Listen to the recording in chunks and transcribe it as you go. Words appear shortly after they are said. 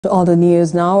On the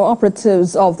news now,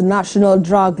 operatives of the National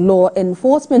Drug Law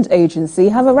Enforcement Agency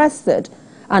have arrested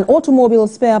an automobile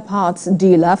spare parts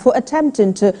dealer for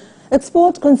attempting to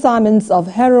export consignments of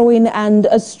heroin and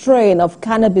a strain of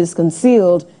cannabis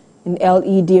concealed in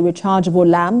LED rechargeable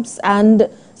lamps and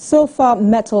sofa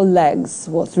metal legs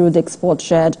through the export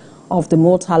shed of the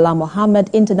Murtala Mohammed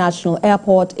International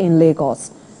Airport in Lagos.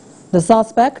 The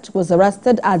suspect was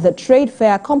arrested at the Trade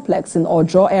Fair Complex in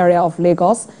Ojo area of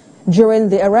Lagos. During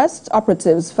the arrest,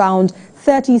 operatives found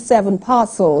 37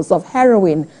 parcels of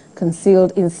heroin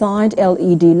concealed inside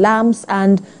LED lamps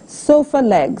and sofa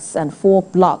legs and 4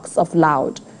 blocks of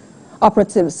loud.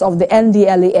 Operatives of the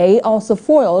NDLEA also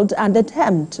foiled an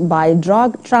attempt by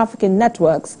drug trafficking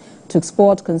networks to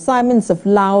export consignments of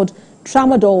loud,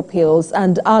 tramadol pills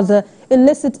and other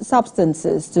illicit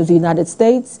substances to the United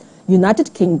States,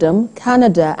 United Kingdom,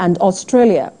 Canada and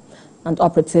Australia. And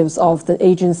operatives of the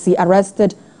agency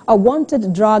arrested a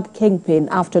wanted drug kingpin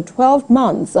after 12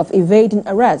 months of evading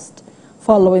arrest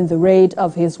following the raid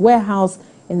of his warehouse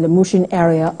in the Mushin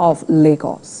area of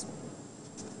Lagos.